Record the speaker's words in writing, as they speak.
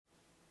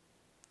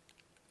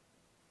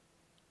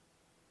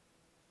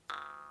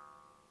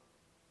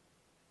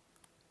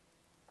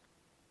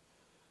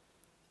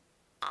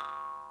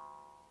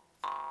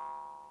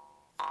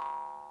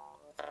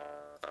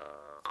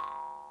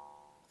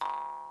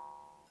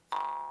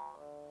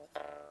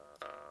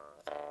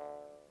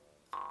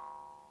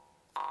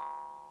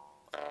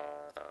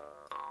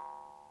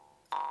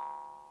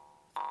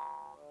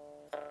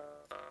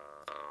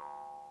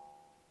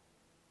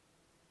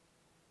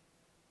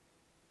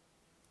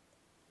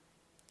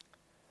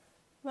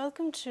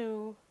Welcome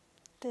to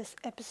this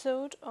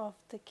episode of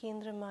the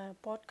Kendra Maya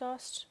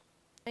podcast.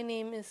 My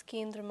name is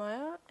Kendra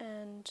Maya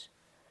and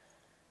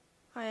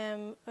I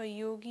am a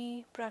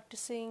yogi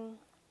practicing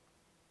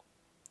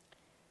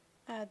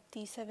at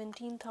the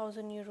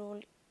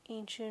 17,000-year-old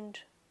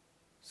ancient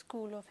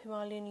school of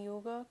Himalayan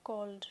yoga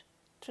called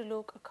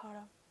Trilok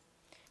Akhada.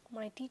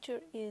 My teacher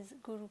is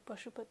Guru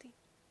Pashupati.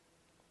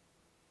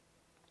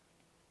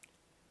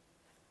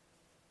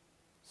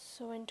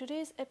 So in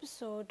today's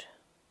episode,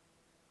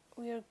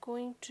 we are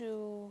going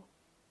to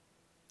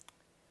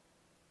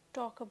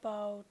talk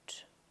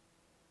about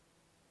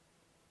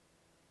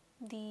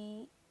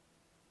the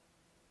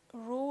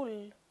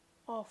role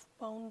of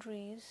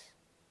boundaries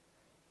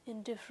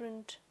in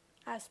different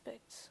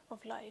aspects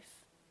of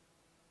life.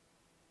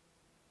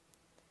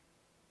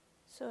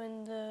 So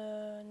in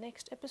the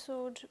next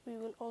episode, we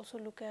will also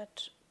look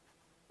at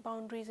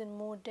boundaries in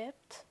more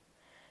depth.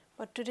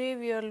 But today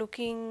we are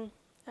looking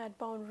at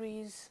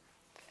boundaries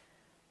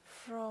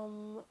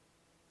from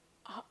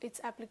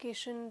its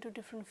application to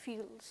different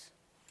fields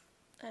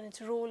and its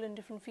role in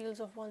different fields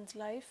of one's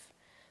life,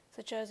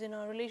 such as in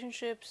our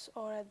relationships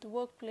or at the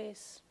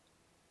workplace,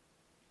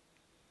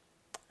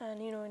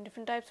 and in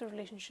different types of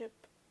relationship,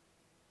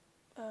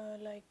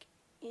 like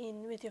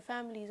in with your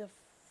families or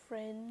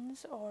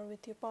friends or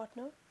with your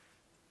partner.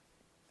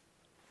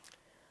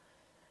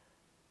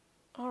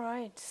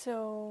 Alright,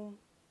 so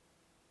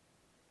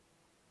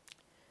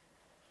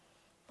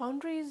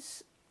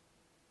boundaries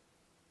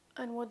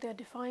and what they are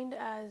defined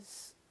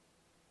as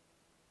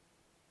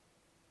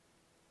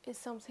is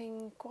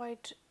something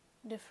quite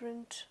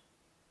different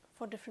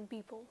for different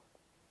people.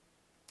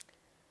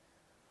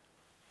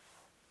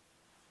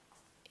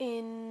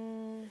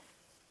 In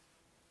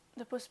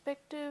the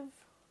perspective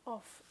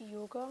of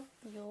yoga,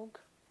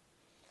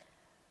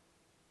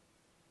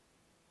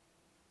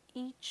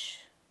 each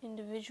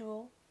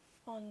individual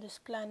on this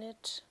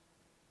planet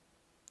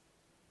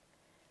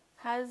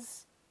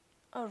has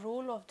a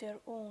role of their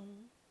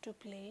own to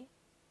play,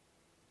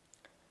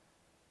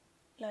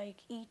 like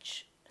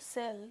each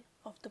cell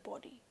of the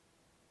body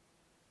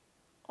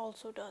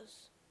also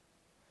does.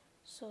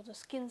 So the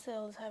skin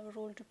cells have a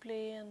role to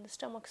play and the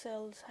stomach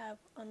cells have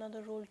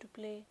another role to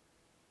play,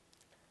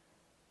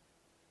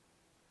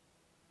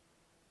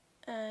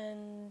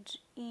 and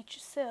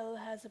each cell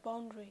has a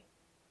boundary.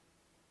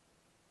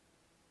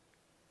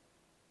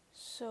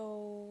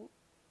 So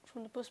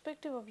from the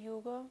perspective of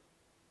yoga,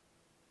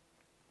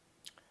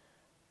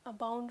 a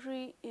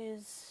boundary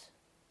is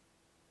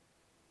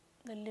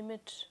the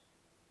limit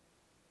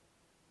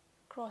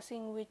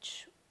crossing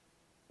which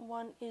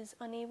one is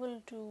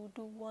unable to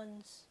do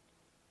one's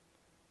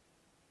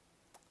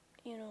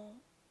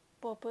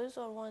purpose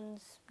or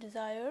one's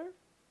desire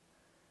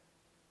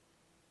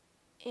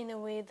in a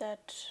way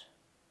that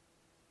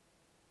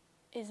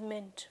is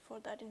meant for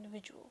that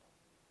individual.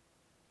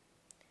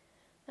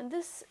 And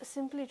this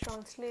simply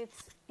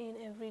translates in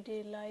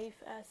everyday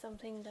life as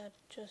something that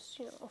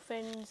just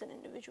offends an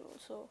individual.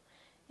 So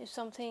if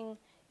some kind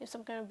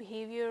of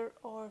behavior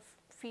or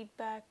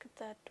feedback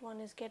that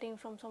one is getting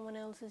from someone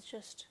else is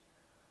just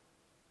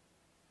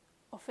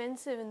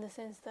offensive, in the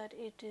sense that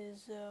it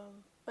is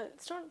well,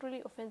 it's not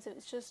really offensive,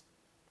 it's just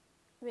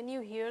when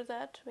you hear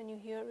that, when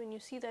you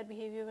see that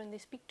behavior, when they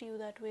speak to you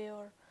that way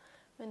or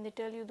when they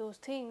tell you those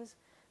things,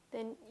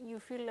 then you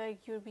feel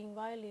like you're being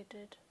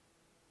violated.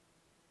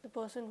 The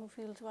person who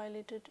feels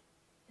violated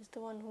is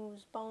the one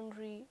whose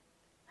boundary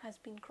has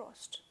been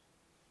crossed,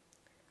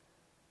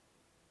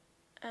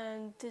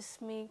 and this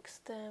makes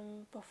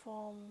them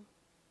perform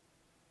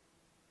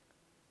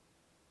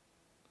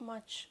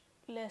much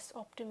less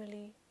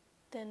optimally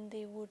than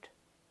they would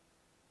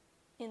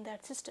in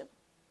that system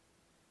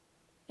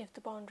if the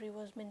boundary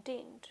was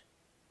maintained.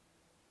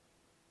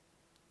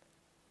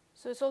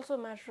 So it's also a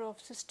matter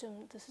of the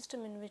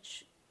system in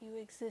which you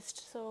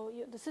exist. So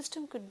the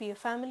system could be a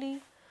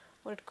family,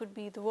 or it could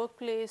be the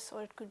workplace,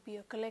 or it could be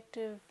a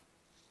collective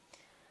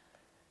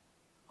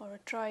or a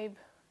tribe,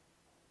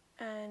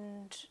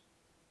 and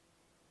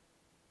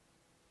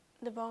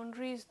the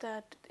boundaries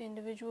that the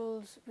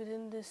individuals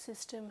within this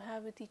system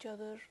have with each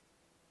other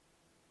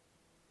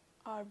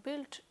are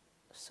built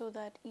so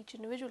that each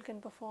individual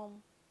can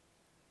perform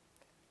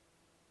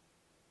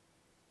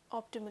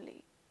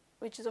optimally,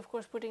 which is of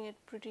course putting it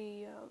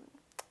pretty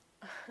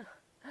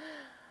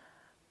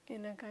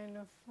in a kind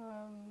of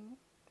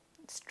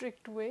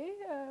strict way,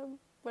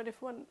 but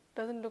if one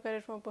doesn't look at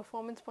it from a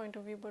performance point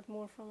of view but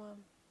more from an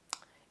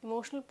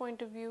emotional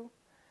point of view,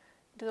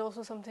 it is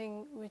also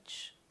something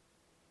which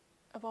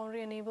a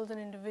boundary enables an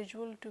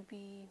individual to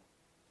be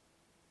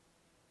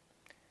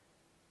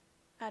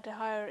at a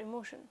higher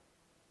emotion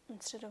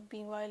instead of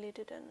being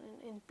violated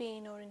and in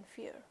pain or in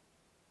fear.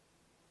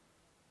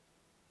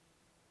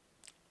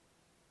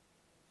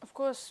 Of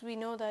course, we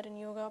know that in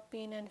yoga,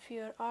 pain and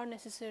fear are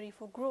necessary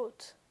for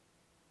growth,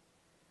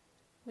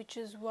 which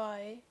is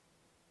why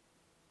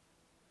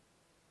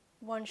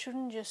one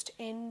shouldn't just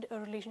end a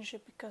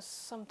relationship because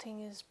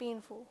something is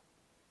painful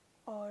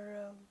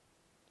or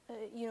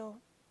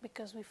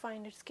because we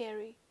find it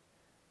scary.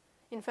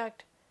 In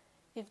fact,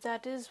 if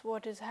that is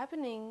what is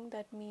happening,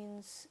 that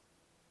means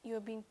you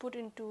are being put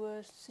into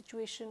a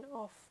situation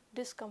of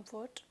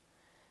discomfort,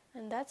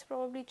 and that's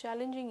probably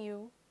challenging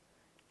you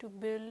to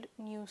build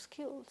new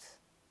skills.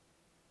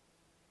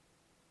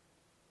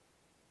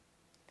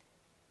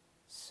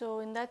 So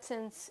in that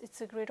sense,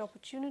 it's a great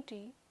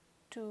opportunity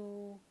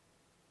to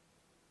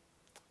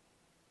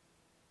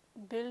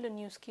build a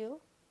new skill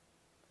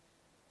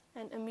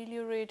and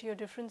ameliorate your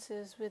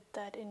differences with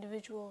that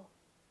individual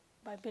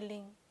by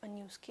building a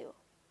new skill.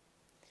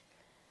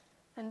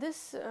 And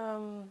this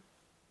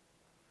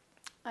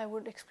I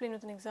would explain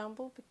with an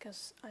example,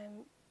 because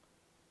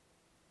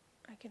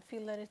I can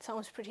feel that it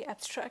sounds pretty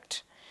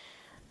abstract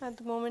at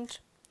the moment.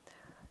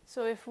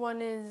 So if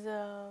one is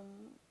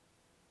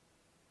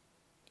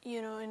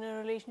in a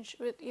relationship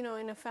with, in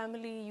a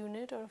family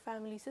unit or a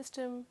family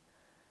system,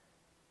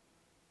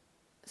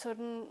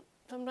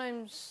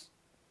 sometimes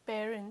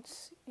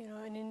parents,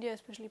 in India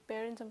especially,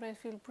 parents sometimes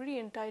feel pretty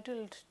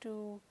entitled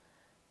to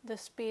the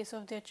space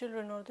of their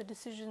children or the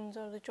decisions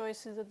or the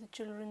choices that the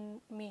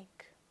children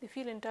make. They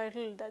feel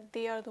entitled that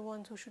they are the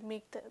ones who should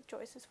make the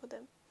choices for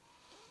them,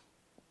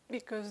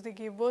 because they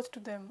gave birth to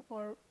them,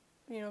 or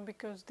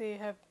because they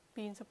have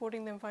been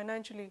supporting them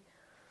financially,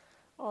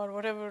 or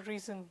whatever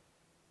reason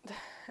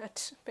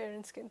that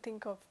parents can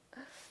think of.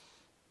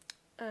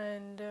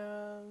 And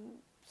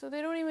so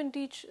they don't even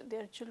teach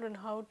their children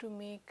how to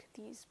make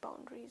these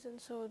boundaries,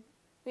 and so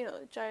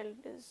the child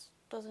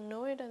doesn't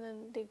know it, and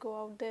then they go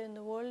out there in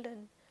the world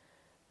and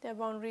their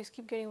boundaries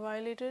keep getting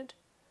violated.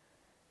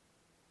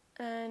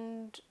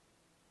 And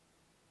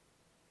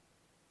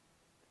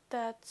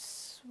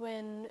that's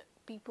when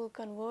people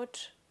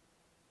convert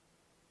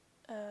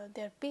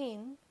their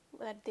pain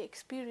that they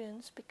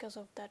experience because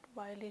of that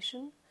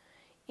violation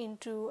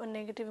into a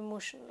negative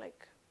emotion,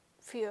 like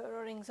fear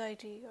or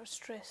anxiety or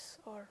stress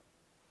or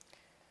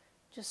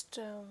just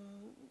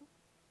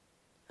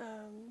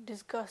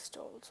disgust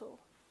also,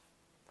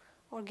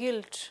 or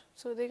guilt.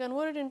 So they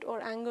convert it into, or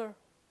anger.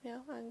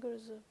 Anger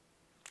is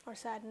or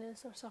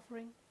sadness or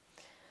suffering.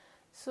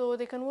 So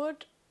they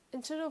convert,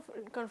 instead of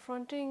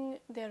confronting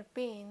their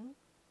pain,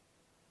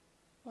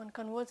 one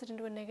converts it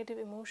into a negative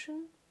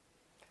emotion.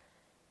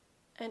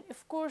 And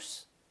of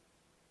course,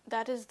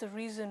 that is the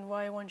reason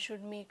why one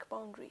should make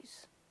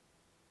boundaries,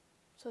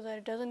 so that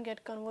it doesn't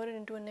get converted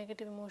into a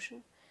negative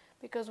emotion.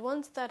 Because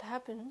once that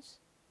happens,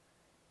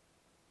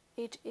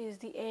 it is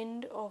the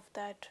end of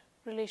that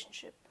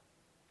relationship.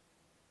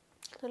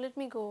 So let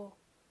me go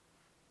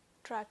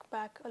track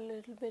back a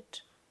little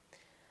bit.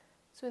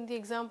 So in the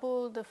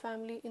example, in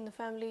the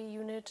family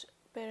unit,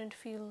 parent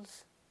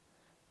feels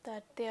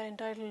that they are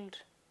entitled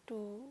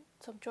to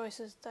some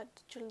choices, that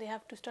they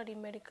have to study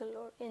medical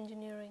or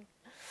engineering.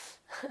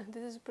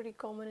 This is pretty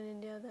common in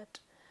India, that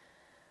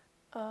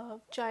a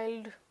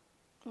child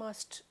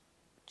must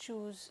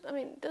choose. I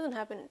mean, it doesn't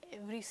happen in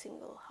every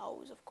single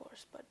house, of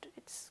course, but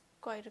it's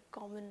quite a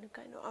common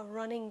kind of a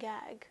running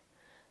gag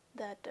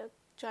that a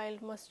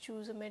child must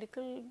choose a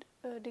medical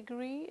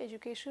degree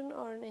education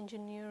or an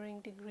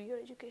engineering degree or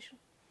education.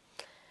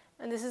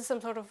 And this is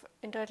some sort of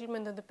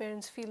entitlement that the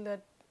parents feel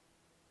that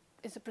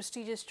is a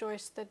prestigious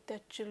choice that their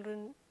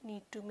children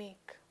need to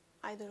make,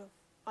 either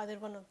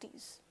one of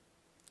these.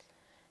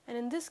 And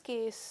in this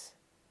case,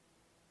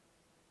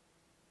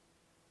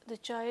 the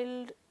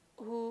child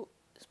whose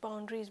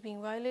boundary is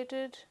being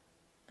violated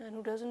and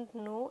who doesn't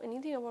know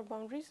anything about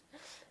boundaries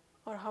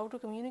or how to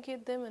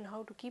communicate them and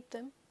how to keep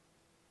them,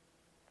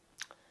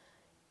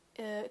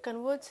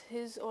 converts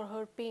his or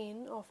her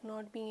pain of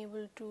not being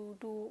able to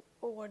do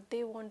what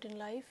they want in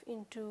life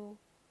into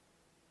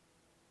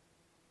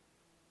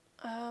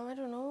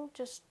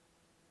just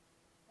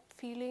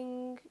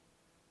feeling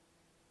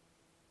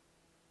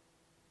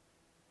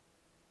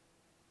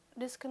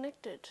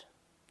disconnected.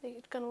 They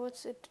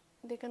convert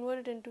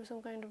it into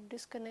some kind of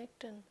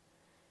disconnect,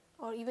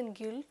 or even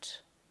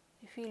guilt.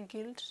 They feel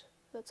guilt.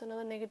 That's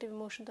another negative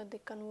emotion that they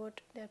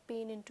convert their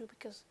pain into,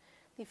 because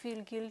they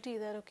feel guilty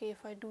that, okay,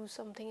 if I do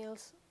something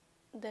else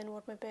than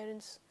what my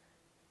parents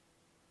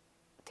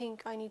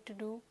think I need to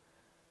do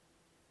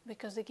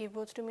because they gave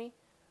birth to me,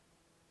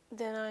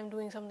 then I'm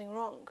doing something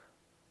wrong.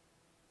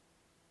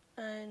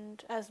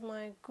 And as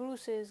my guru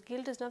says,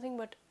 guilt is nothing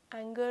but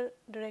anger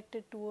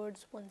directed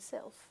towards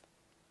oneself,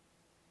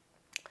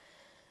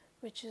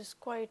 which is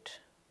quite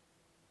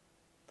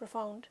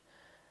profound.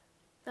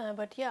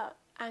 But yeah,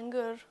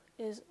 anger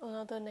is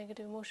another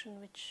negative emotion.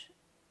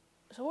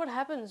 So what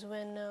happens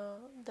when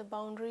the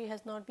boundary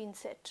has not been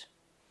set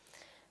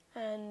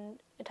and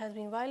it has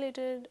been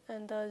violated,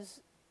 and thus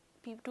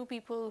two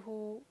people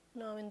who,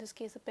 now in this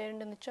case the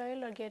parent and the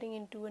child, are getting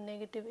into a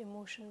negative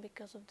emotion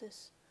because of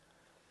this.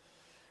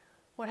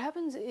 What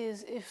happens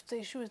is, if the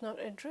issue is not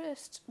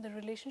addressed, the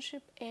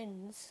relationship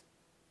ends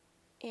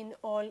in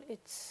all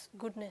its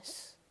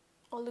goodness.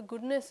 All the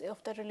goodness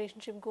of that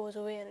relationship goes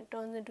away, and it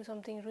turns into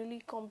something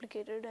really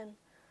complicated and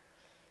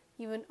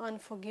even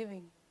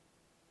unforgiving.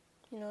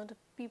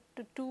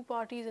 The two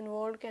parties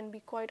involved can be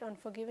quite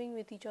unforgiving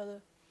with each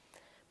other,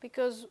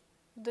 because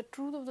the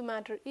truth of the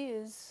matter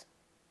is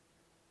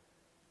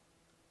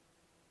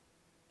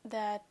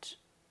that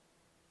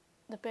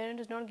the parent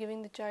is not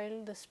giving the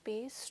child the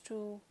space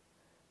to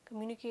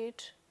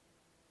communicate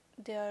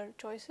their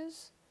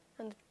choices,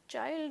 and the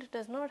child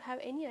does not have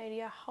any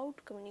idea how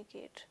to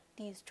communicate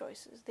these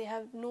choices. They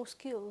have no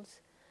skills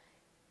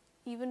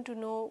even to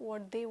know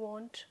what they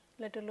want,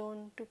 let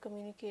alone to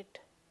communicate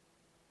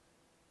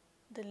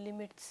the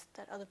limits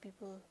that other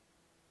people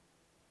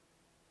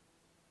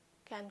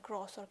can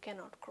cross or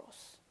cannot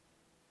cross.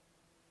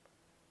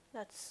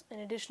 That's an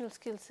additional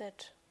skill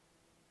set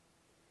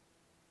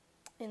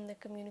in the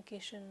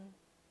communication,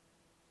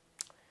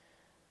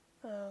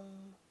 the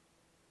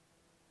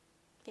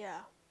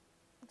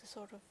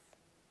sort of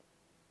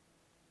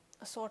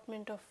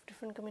assortment of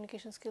different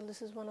communication skills.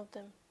 This is one of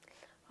them.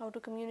 How to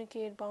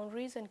communicate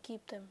boundaries and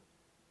keep them.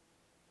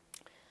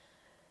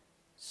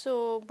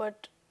 So,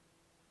 but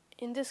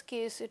in this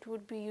case, it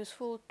would be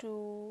useful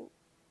to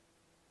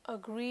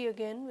agree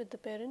again with the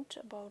parent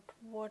about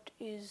what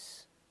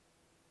is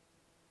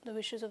the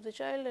wishes of the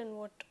child and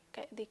what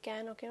they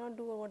can or cannot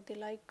do, or what they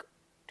like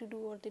to do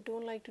or they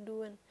don't like to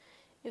do. And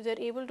if they're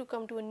able to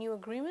come to a new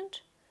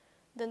agreement,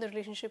 then the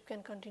relationship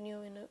can continue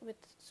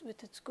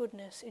with its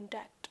goodness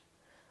intact.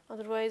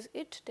 Otherwise,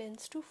 it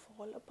tends to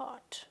fall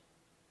apart.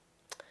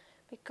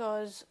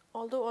 Because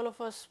although all of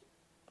us,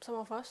 some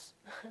of us,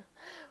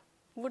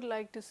 would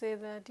like to say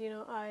that,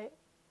 I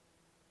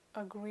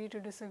agree to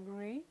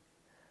disagree,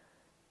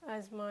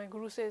 as my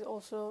guru says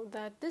also,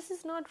 that this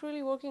is not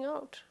really working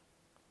out.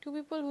 Two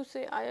people who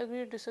say I agree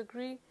to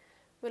disagree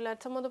will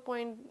at some other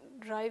point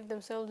drive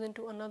themselves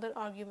into another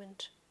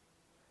argument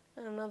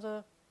and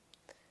another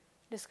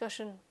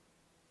discussion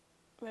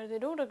where they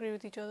don't agree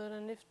with each other.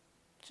 And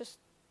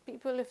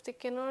if they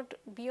cannot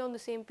be on the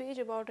same page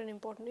about an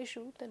important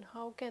issue, then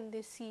how can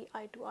they see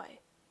eye to eye?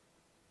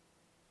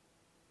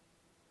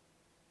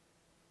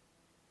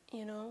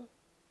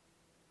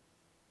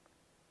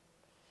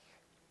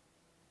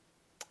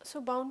 So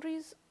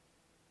boundaries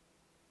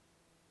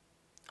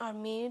are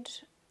made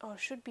or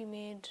should be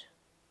made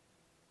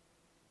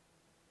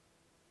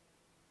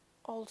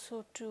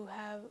also to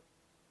have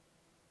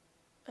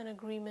an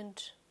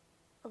agreement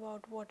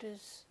about what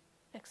is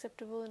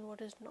acceptable and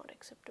what is not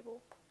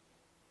acceptable.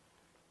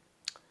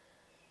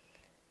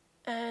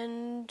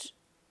 And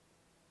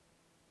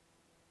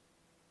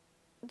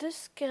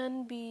this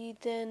can be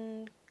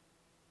then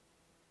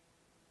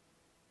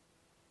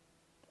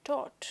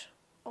taught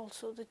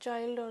also. The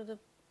child or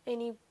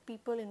any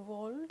people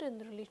involved in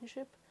the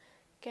relationship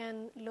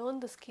can learn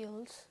the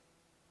skills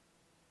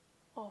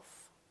of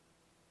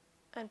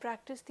and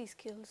practice these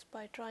skills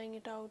by trying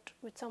it out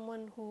with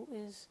someone who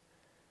is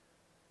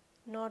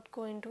not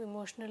going to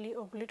emotionally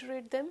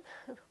obliterate them,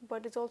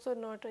 but it's also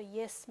not a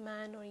yes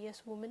man or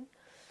yes woman,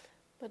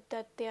 but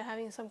that they are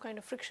having some kind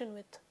of friction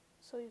with.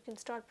 So you can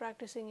start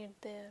practicing it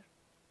there.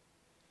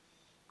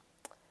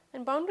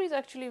 And boundaries,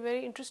 actually,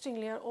 very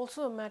interestingly, are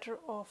also a matter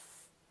of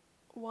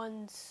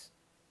one's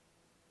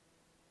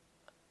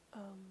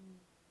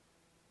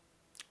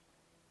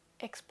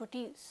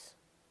expertise,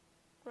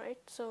 right?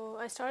 So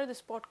I started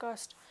this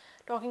podcast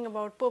talking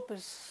about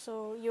purpose.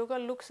 So yoga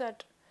looks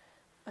at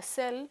a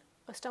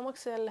stomach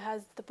cell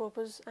has the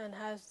purpose and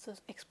has the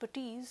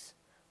expertise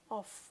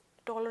of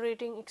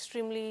tolerating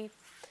extremely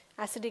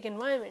acidic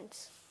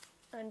environments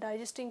and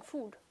digesting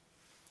food,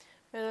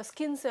 whereas a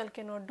skin cell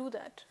cannot do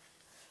that.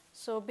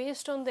 So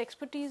based on the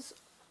expertise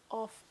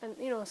of,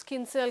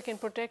 skin cell can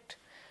protect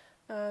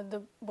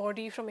the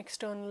body from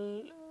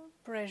external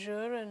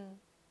pressure and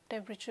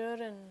temperature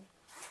and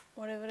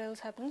whatever else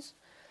happens,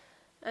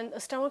 and a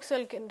stomach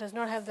cell does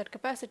not have that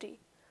capacity.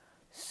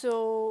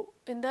 So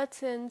in that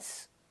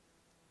sense,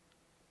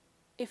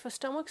 if a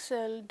stomach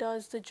cell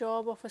does the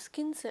job of a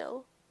skin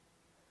cell,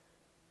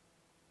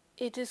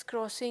 it is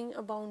crossing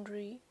a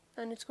boundary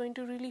and it's going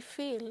to really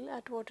fail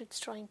at what it's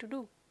trying to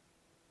do.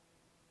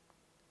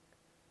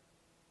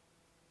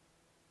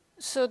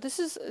 So this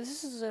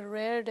is a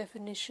rare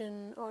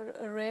definition or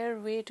a rare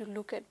way to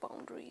look at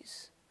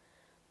boundaries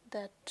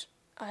that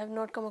I have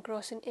not come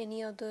across in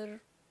any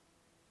other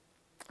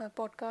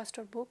podcast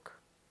or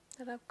book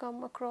that I've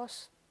come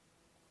across.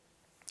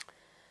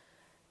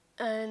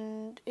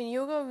 And in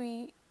yoga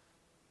we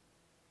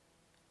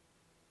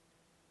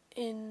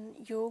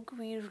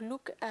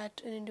look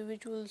at an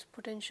individual's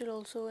potential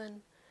also,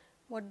 and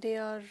what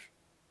their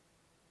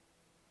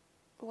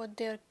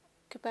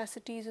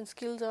capacities and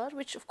skills are,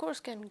 which of course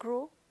can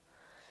grow,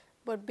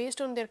 but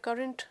based on their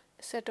current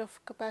set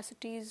of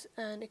capacities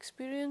and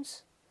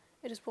experience,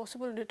 it is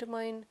possible to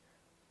determine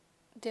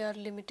their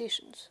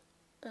limitations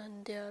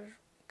and their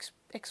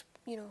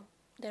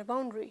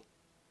boundary.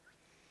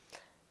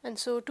 And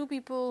so two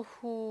people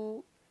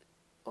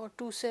or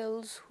two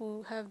cells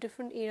who have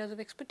different areas of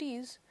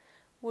expertise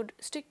would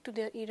stick to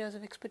their areas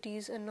of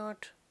expertise and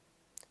not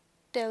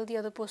tell the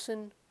other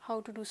person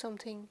how to do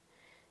something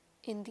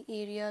in the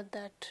area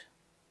that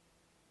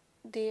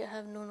they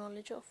have no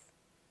knowledge of.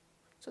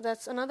 So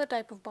that's another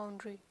type of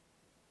boundary.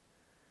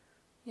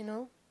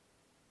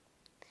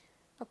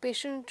 A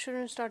patient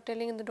shouldn't start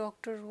telling the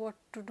doctor what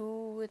to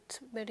do with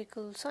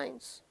medical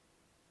science.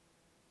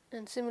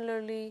 And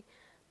similarly,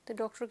 the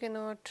doctor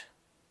cannot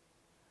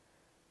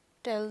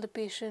tell the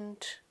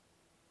patient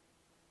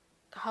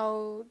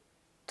how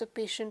the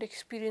patient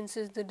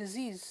experiences the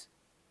disease.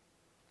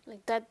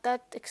 Like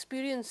that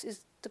experience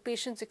is the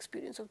patient's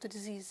experience of the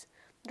disease.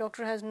 The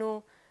doctor has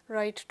no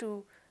right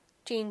to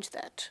change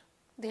that.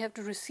 They have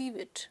to receive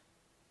it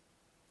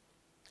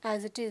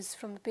as it is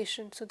from the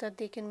patient so that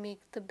they can make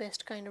the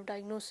best kind of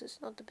diagnosis,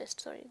 not the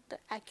best, sorry, the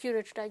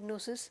accurate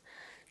diagnosis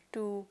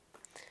to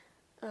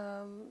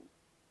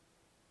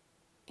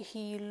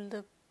heal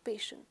the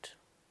patient,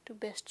 to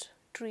best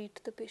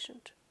treat the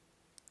patient.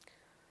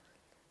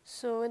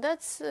 So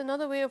that's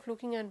another way of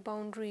looking at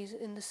boundaries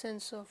in the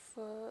sense of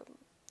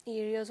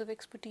areas of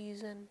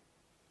expertise. And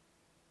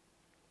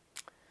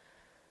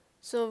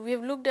so we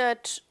have looked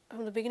at,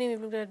 from the beginning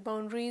we've looked at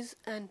boundaries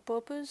and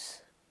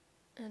purpose,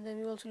 and then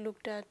we also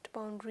looked at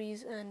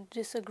boundaries and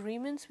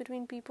disagreements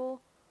between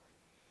people,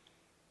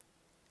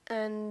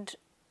 and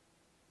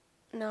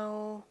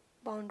now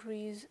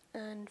boundaries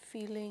and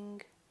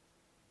feeling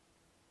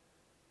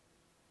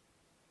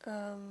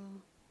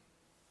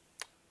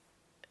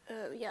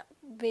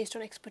based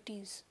on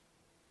expertise.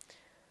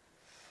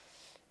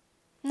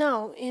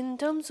 Now, in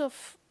terms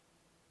of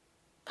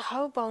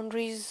how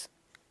boundaries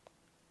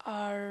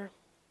are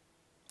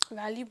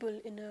valuable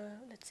in a,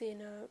 let's say,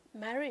 in a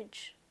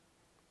marriage,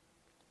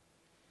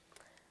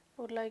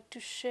 I would like to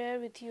share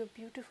with you a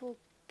beautiful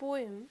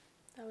poem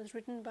that was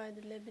written by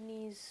the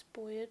Lebanese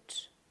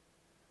poet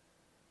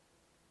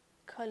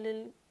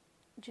Khalil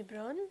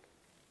Gibran,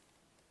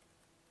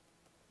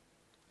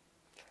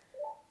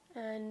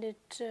 and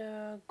it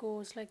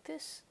goes like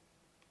this.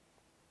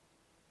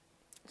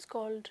 It's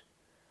called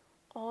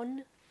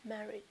On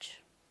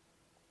Marriage.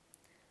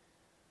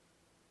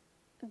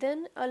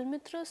 Then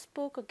Al-Mitra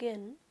spoke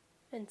again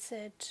and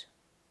said,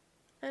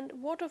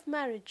 "And what of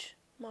marriage,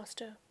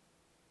 master?"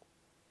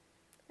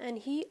 And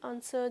he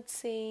answered,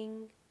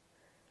 saying,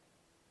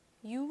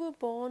 "You were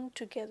born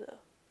together,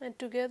 and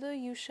together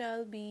you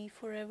shall be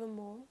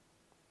forevermore.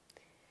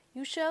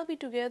 You shall be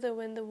together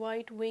when the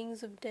white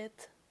wings of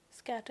death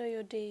scatter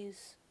your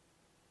days.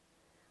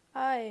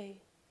 Aye,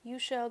 you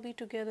shall be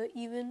together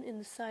even in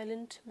the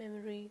silent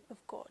memory of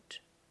God.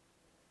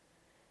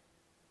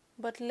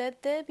 But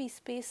let there be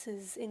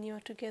spaces in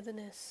your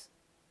togetherness,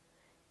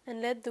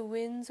 and let the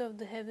winds of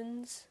the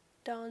heavens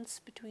dance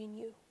between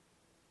you.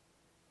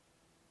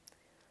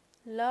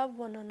 Love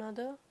one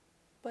another,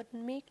 but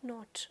make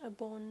not a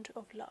bond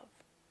of love.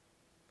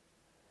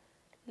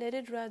 Let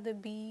it rather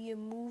be a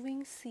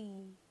moving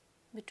sea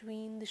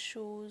between the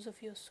shores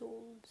of your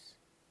souls.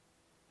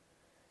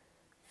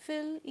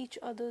 Fill each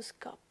other's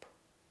cup,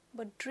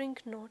 but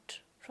drink not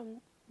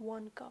from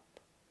one cup.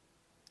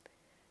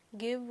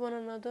 Give one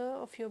another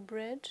of your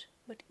bread,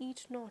 but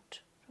eat not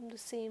from the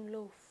same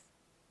loaf.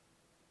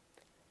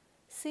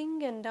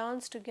 Sing and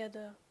dance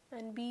together,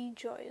 and be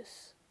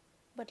joyous,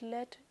 but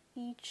let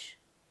each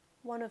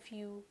one of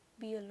you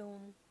be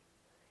alone,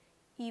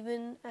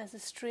 even as the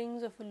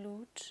strings of a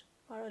lute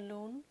are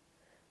alone,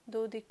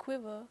 though they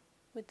quiver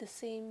with the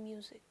same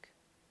music.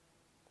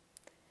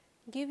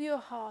 Give your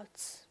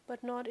hearts,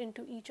 but not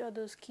into each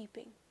other's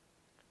keeping,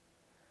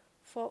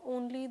 for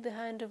only the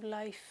hand of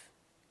life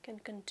can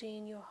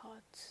contain your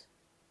hearts.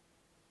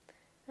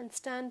 And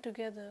stand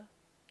together,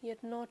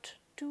 yet not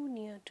too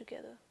near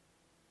together,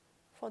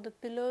 for the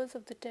pillars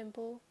of the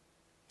temple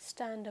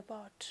stand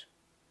apart,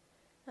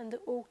 and the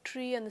oak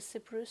tree and the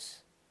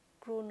cypress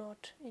grow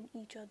not in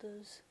each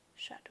other's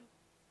shadow."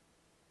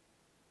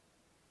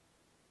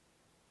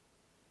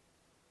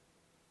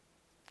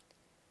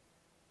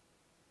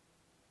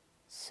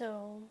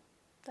 So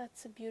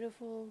that's a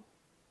beautiful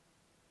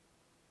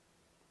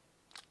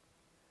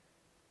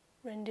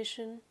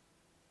rendition,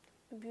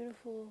 a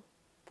beautiful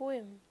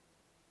poem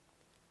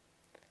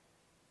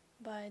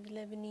by the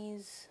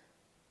Lebanese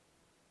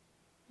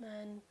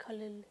man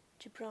Khalil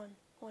Gibran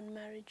on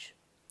marriage,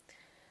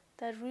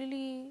 that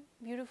really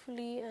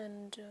beautifully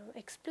and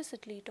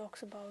explicitly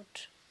talks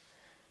about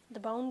the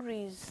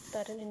boundaries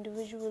that an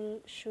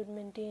individual should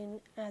maintain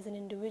as an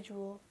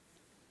individual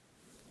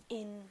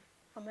in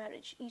a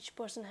marriage. Each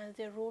person has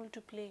their role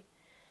to play,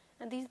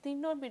 and these need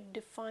not be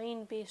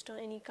defined based on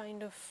any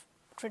kind of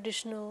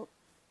traditional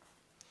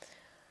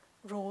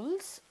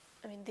roles.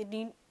 I mean,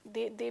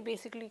 they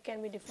basically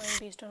can be defined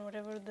based on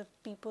whatever the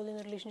people in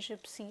the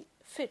relationship see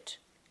fit.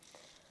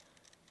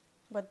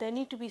 But there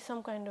need to be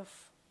some kind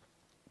of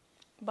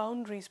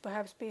boundaries,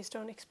 perhaps based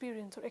on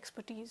experience or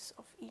expertise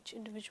of each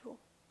individual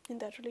in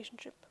that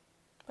relationship.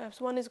 Perhaps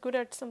one is good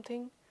at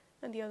something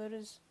and the other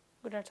is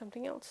good at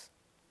something else.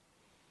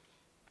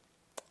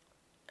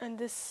 And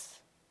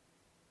this,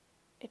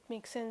 it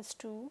makes sense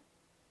to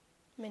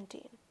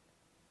maintain.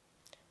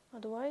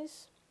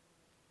 Otherwise,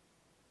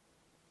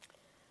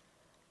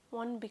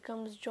 one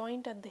becomes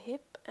joint at the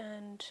hip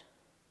and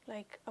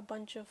like a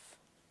bunch of,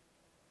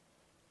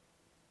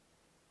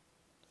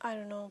 I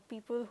don't know,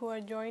 people who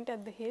are joint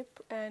at the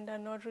hip and are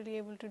not really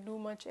able to do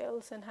much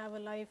else and have a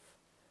life,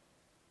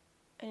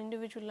 an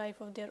individual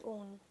life of their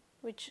own,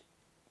 which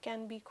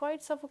can be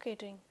quite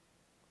suffocating.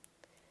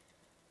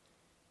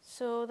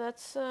 So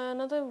that's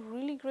another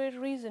really great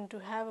reason to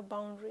have a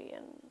boundary,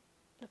 and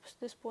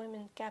this poem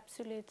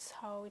encapsulates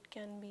how it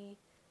can be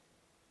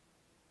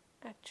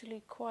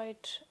actually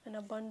quite an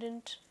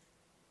abundant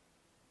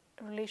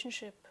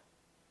relationship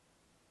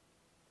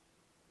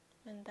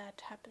when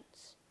that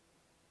happens.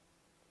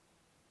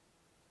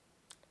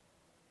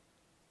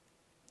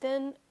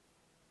 Then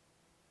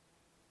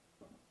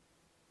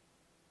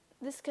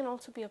this can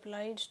also be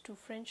applied to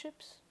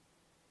friendships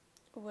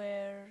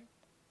where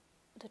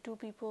the two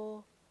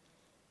people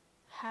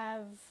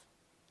have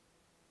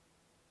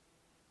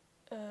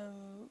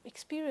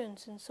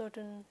experience in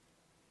certain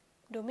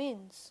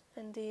domains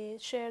and they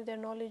share their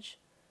knowledge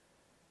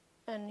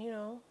and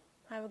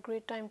have a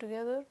great time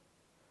together,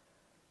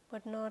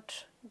 but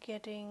not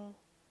getting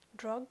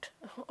drugged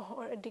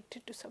or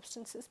addicted to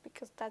substances,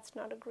 because that's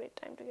not a great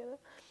time together.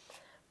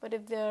 But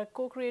if they're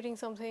co-creating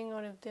something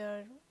or if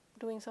they're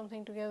doing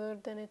something together,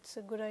 then it's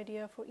a good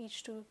idea for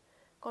each to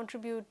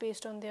contribute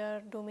based on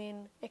their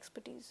domain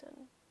expertise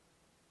and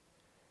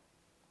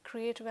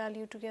create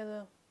value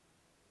together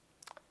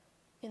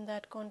in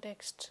that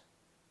context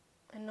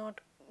and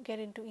not get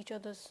into each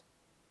other's.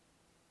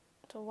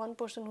 So one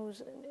person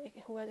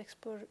who has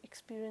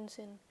experience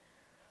in,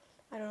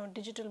 I don't know,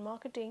 digital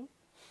marketing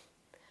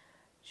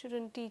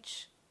should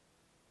teach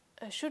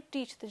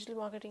digital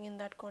marketing in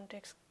that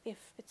context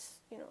if it's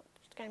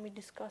it can be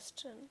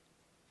discussed and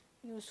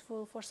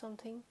useful for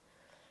something.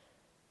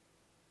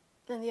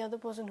 And the other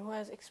person who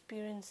has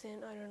experience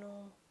in, I don't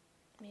know,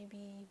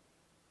 maybe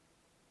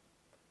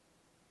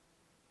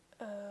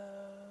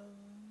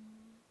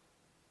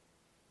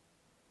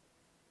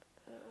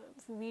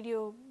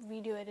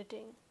video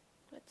editing,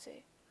 let's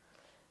say,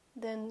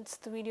 then it's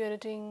the video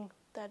editing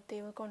that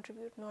they will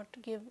contribute, not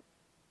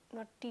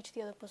teach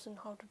the other person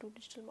how to do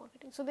digital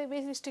marketing. So they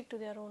basically stick to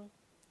their own.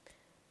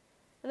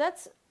 And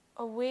that's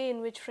a way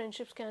in which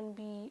friendships can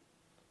be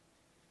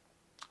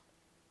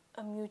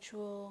a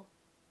mutual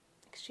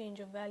exchange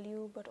of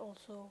value, but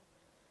also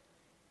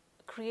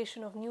a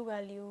creation of new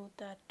value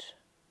that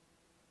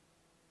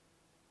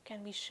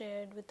can be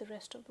shared with the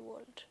rest of the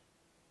world.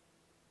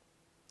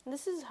 And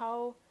this is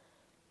how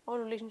all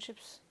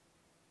relationships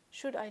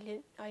should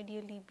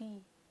ideally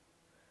be.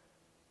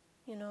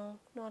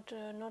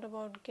 Not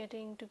about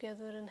getting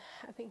together and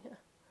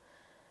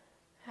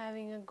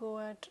having a go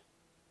at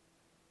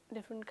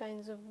different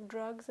kinds of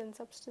drugs and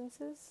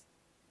substances,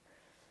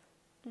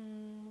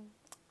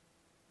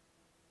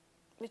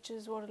 which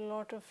is what a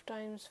lot of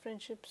times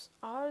friendships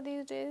are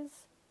these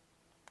days,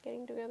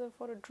 getting together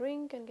for a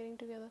drink and getting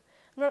together.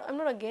 I'm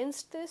not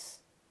against this,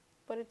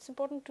 but it's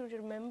important to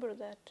remember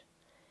that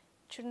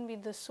it shouldn't be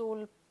the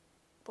sole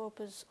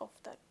purpose of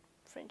that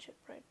friendship,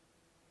 right?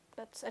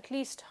 That's at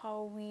least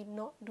how we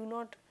do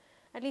not,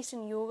 at least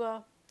in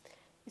yoga,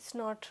 it's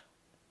not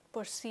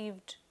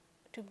perceived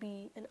to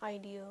be an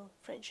ideal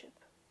friendship.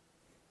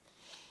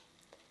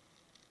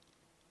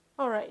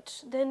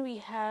 Alright, then we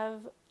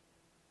have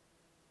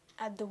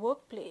at the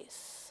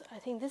workplace. I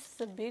think this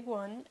is a big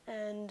one,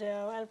 and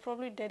I'll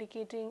probably be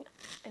dedicating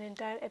an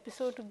entire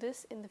episode to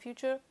this in the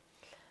future,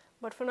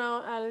 but for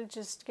now I'll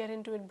just get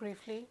into it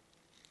briefly.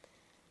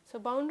 So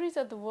boundaries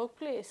at the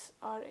workplace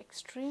are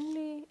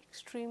extremely,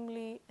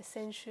 extremely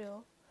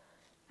essential,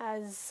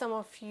 as some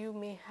of you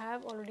may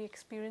have already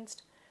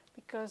experienced,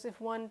 because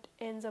if one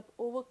ends up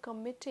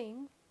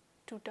overcommitting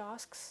to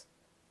tasks,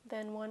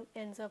 then one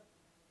ends up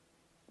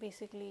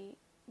basically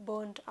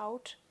burnt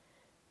out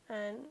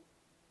and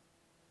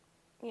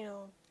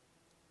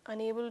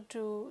unable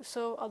to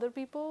serve other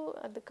people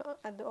at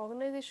the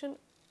organization,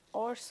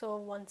 or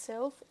serve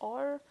oneself,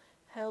 or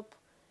help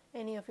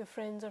any of your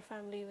friends or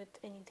family with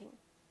anything.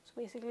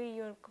 So basically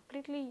you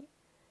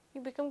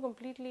become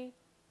completely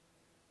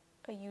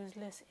a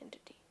useless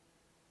entity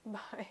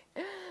by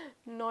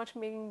not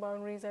making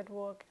boundaries at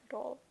work at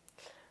all,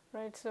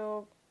 right?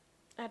 So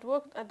at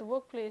the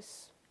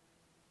workplace,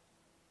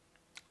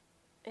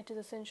 it is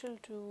essential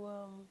to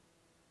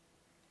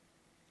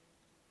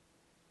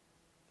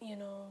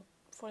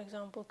for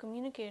example,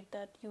 communicate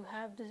that you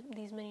have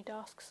these many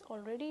tasks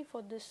already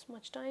for this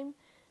much time,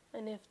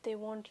 and if they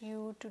want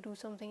you to do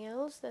something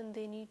else, then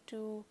they need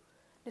to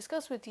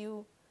discuss with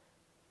you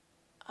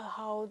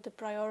how the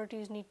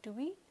priorities need to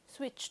be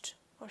switched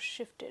or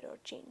shifted or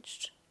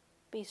changed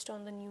based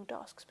on the new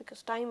tasks,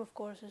 because time, of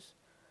course, is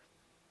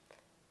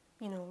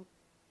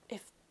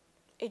if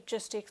it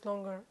just takes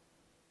longer,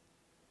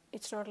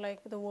 it's not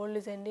like the world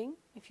is ending.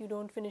 If you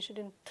don't finish it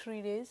in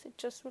 3 days, it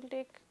just will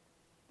take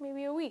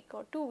maybe a week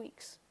or 2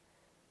 weeks,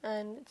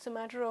 and it's a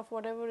matter of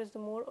whatever is the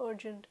more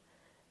urgent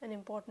and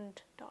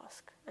important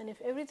task. And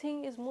if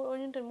everything is more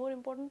urgent and more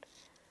important,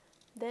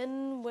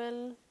 then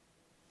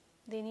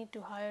they need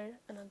to hire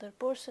another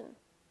person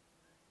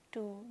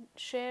to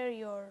share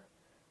your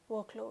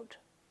workload,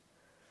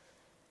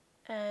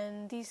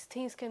 and these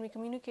things can be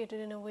communicated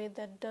in a way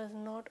that does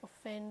not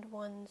offend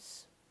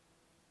one's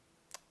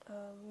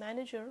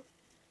manager.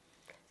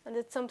 And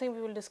that's something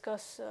we will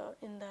discuss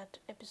in that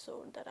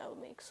episode that I'll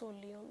make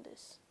solely on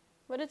this.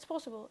 But it's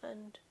possible,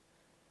 and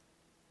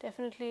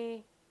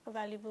definitely a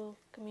valuable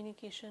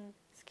communication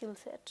skill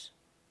set.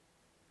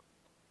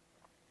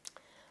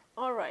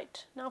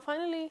 Alright, now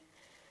finally,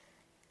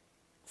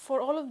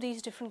 for all of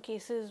these different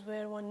cases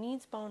where one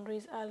needs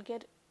boundaries, I'll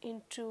get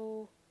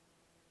into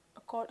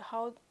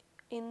how,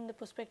 in the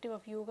perspective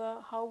of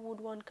yoga, how would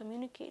one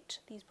communicate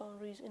these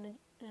boundaries in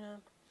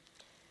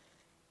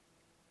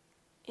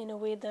a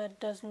way that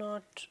does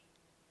not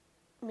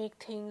make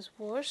things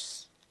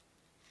worse.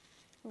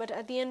 But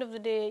at the end of the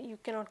day, you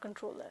cannot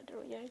control that,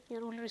 right?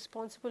 You're only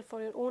responsible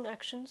for your own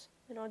actions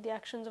and not the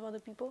actions of other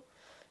people.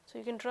 So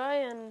you can try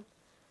and,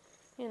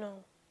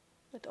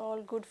 with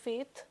all good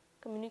faith,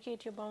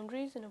 communicate your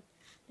boundaries in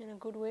a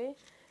good way.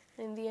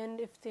 In the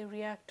end, if they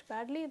react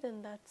badly,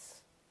 then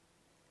that's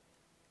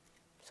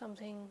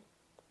something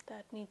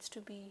that needs to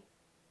be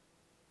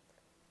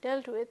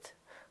dealt with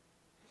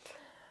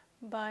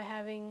by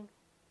having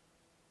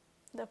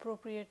the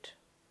appropriate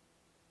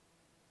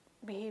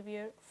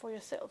behavior for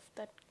yourself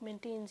that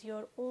maintains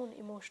your own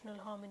emotional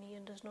harmony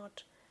and does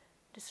not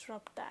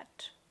disrupt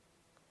that,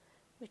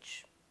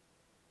 which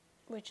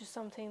is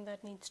something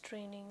that needs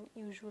training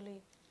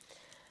usually.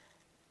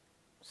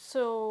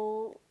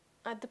 So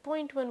at the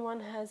point when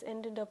one has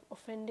ended up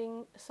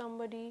offending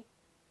somebody,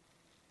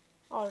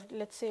 or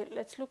let's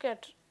look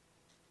at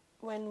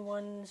when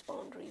one's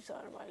boundaries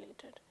are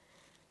violated,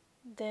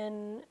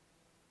 then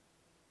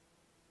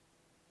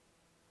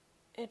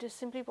it is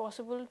simply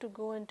possible to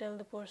go and tell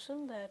the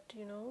person that,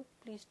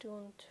 please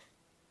don't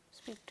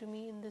speak to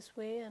me in this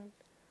way, and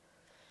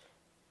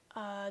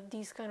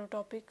these kind of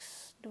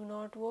topics do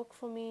not work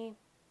for me.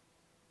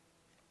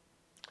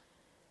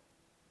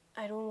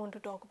 I don't want to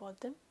talk about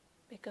them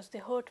because they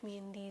hurt me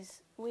in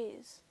these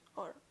ways.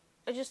 Or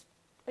I just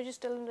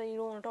tell them that you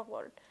don't want to talk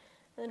about it.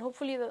 And then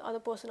hopefully the other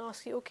person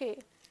asks you, okay,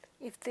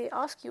 if they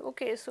ask you,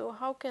 okay, so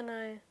how can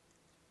I,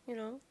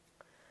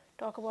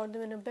 talk about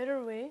them in a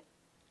better way?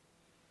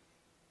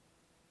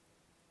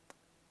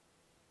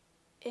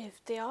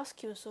 If they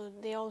ask you, so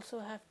they also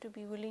have to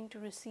be willing to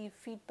receive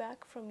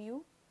feedback from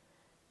you,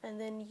 and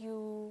then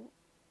you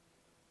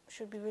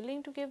should be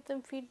willing to give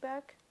them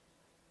feedback,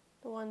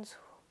 the ones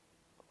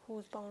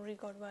whose boundary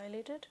got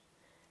violated.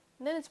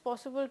 And then it's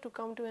possible to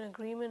come to an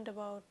agreement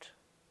about,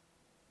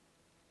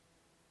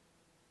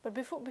 but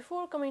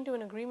before coming to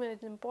an agreement,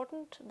 it's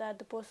important that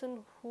the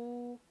person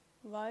who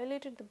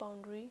violated the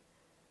boundary,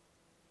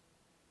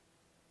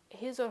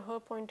 his or her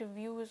point of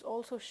view is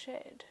also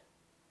shared.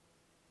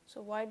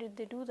 So why did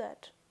they do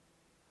that?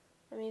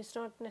 I mean, it's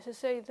not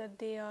necessary that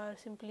they are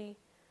simply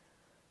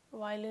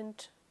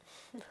violent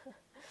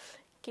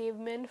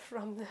cavemen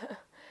from the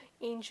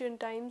ancient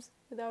times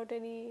without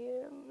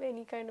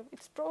any kind of,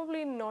 it's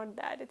probably not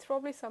that, it's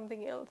probably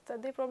something else,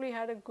 that they probably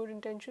had a good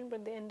intention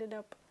but they ended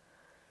up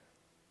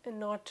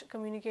not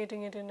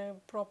communicating it in a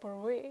proper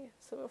way.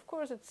 So of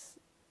course it's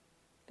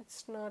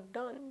not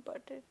done,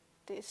 but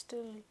they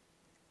still,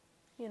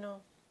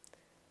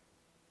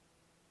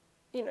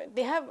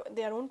 they have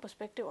their own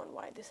perspective on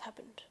why this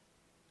happened.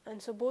 And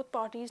so both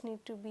parties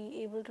need to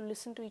be able to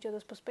listen to each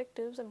other's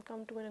perspectives and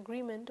come to an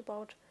agreement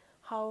about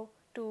how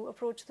to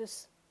approach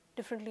this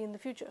differently in the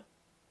future.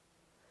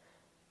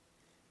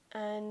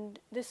 And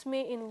this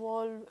may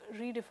involve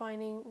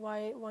redefining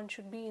why one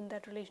should be in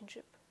that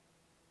relationship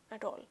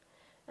at all.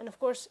 And of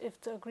course,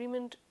 if the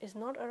agreement is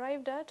not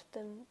arrived at,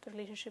 then the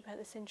relationship has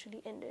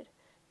essentially ended.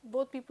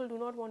 Both people do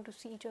not want to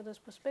see each other's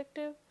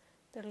perspective,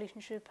 the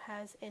relationship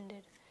has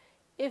ended.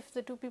 If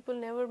the two people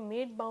never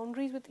made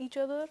boundaries with each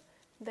other,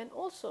 then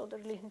also the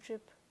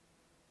relationship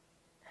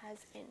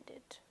has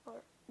ended,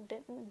 or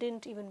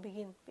didn't even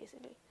begin,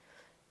 basically.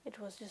 It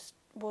was just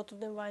both of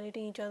them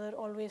violating each other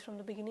always from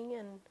the beginning,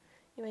 and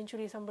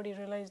eventually somebody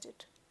realized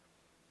it.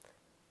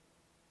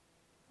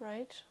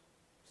 Right?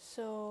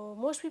 So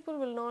most people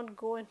will not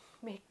go and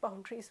make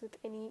boundaries with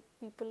any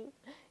people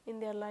in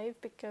their life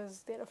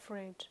because they're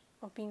afraid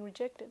of being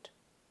rejected.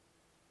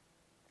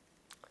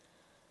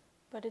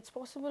 But it's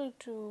possible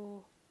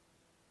to,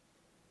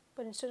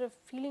 but instead of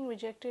feeling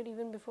rejected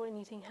even before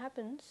anything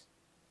happens,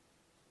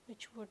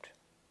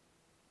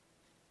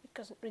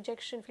 because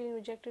feeling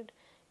rejected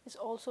is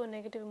also a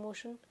negative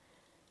emotion,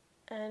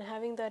 and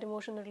having that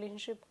emotion in the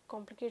relationship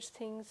complicates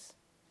things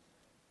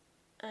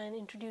and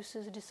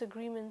introduces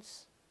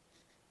disagreements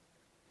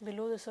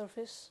below the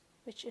surface,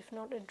 which if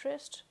not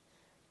addressed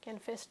can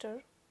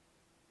fester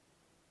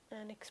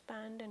and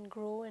expand and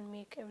grow and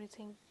make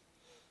everything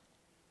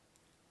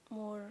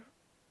more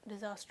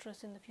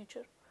disastrous in the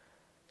future.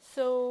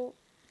 So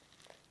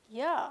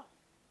yeah,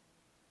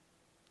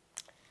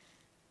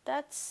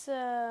 that's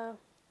the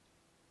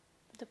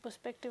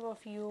perspective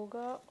of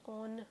yoga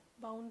on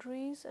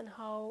boundaries and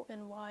how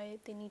and why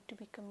they need to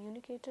be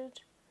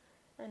communicated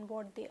and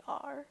what they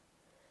are.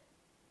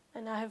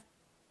 And I have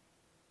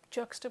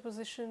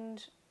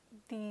juxtapositioned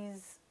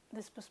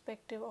this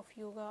perspective of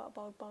yoga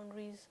about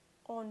boundaries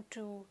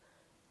onto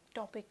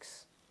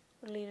topics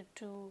related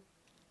to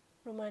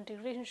romantic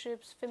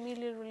relationships,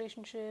 familial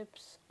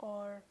relationships,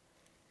 or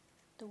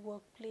the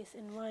workplace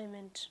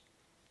environment.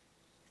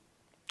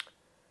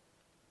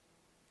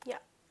 Yeah.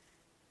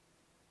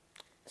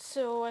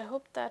 So I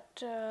hope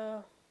that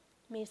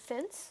made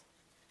sense,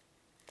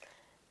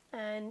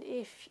 and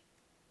if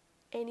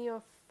any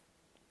of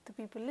the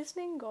people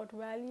listening got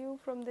value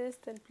from this,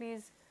 then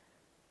please,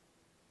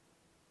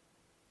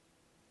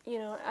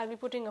 I'll be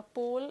putting a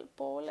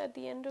poll at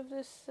the end of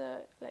this,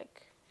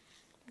 like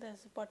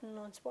there's a button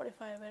on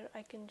Spotify where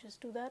I can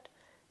just do that.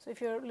 So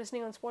if you're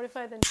listening on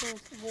Spotify, then please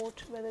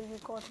vote whether you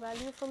got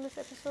value from this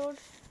episode,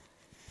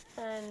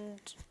 and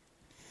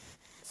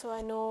so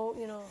I know,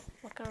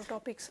 what kind of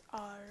topics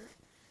are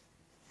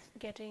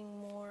getting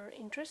more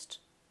interest.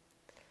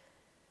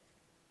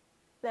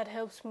 That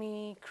helps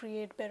me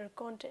create better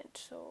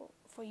content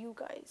for you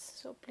guys,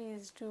 so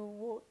please do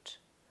vote.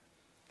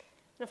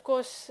 And of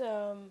course,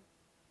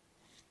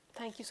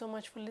 thank you so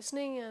much for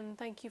listening, and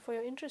thank you for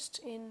your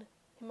interest in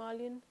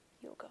Himalayan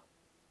yoga.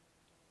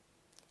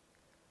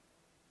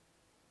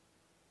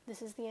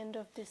 This is the end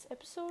of this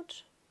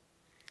episode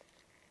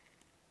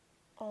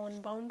on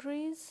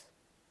boundaries.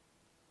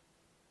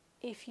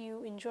 If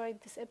you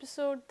enjoyed this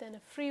episode, then a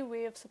free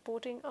way of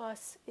supporting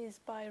us is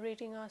by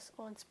rating us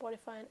on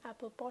Spotify and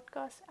Apple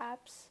Podcast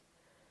apps.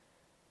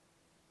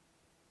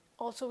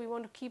 Also, we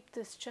want to keep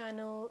this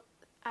channel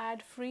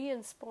ad-free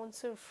and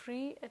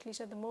sponsor-free, at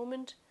least at the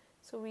moment.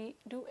 So we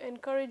do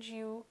encourage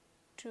you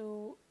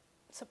to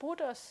support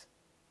us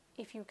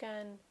if you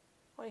can,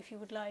 or if you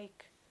would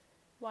like,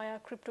 via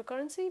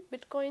cryptocurrency,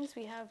 Bitcoins.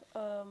 We have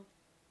a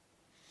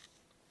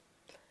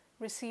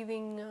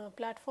receiving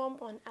platform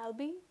on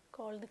Alby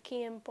called the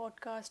KM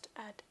Podcast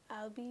at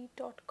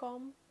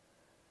alby.com.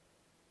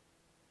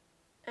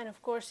 And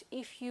of course,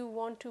 if you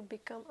want to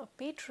become a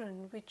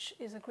patron, which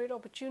is a great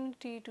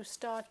opportunity to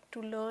start to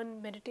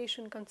learn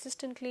meditation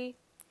consistently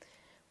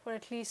for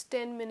at least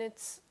 10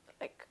 minutes,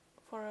 like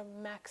for a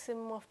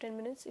maximum of 10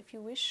 minutes if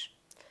you wish,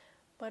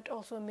 but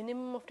also a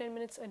minimum of 10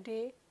 minutes a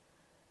day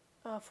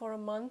for a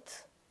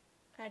month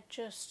at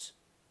just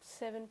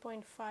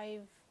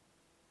 7.5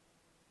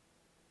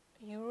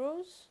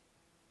 euros,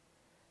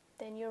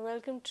 then you're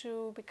welcome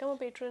to become a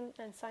patron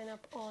and sign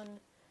up on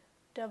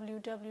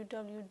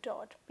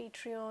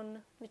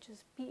www.patreon, which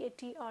is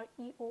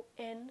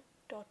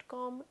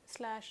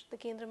patreon.com/the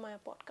Kendra Maya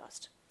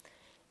podcast.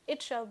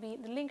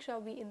 The link shall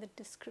be in the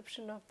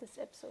description of this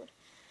episode.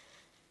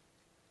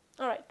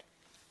 All right.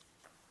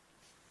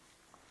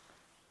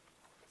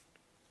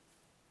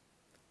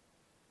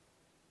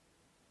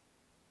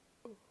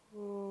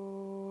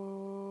 Ooh.